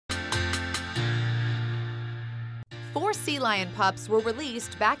4 sea lion pups were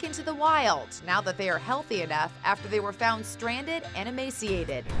released back into the wild now that they are healthy enough after they were found stranded and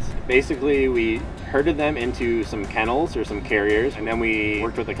emaciated. Basically, we herded them into some kennels or some carriers, and then we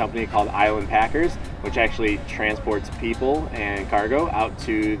worked with a company called Island Packers, which actually transports people and cargo out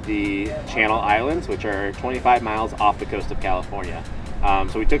to the Channel Islands, which are 25 miles off the coast of California.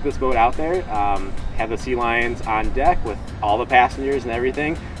 So we took this boat out there, had the sea lions on deck with all the passengers and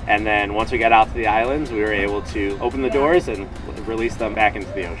everything, and then once we got out to the islands, we were able to open the doors and release them back into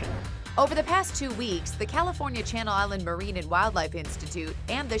the ocean. Over the past 2 weeks, the California Channel Island Marine and Wildlife Institute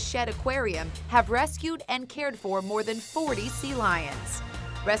and the Shed Aquarium have rescued and cared for more than 40 sea lions.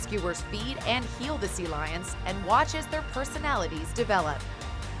 Rescuers feed and heal the sea lions and watch as their personalities develop.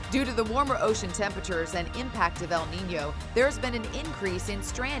 Due to the warmer ocean temperatures and impact of El Nino, there's been an increase in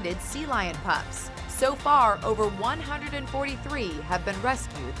stranded sea lion pups. So far, over 143 have been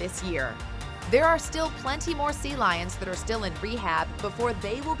rescued this year. There are still plenty more sea lions that are still in rehab before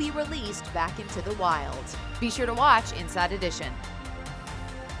they will be released back into the wild. Be sure to watch Inside Edition.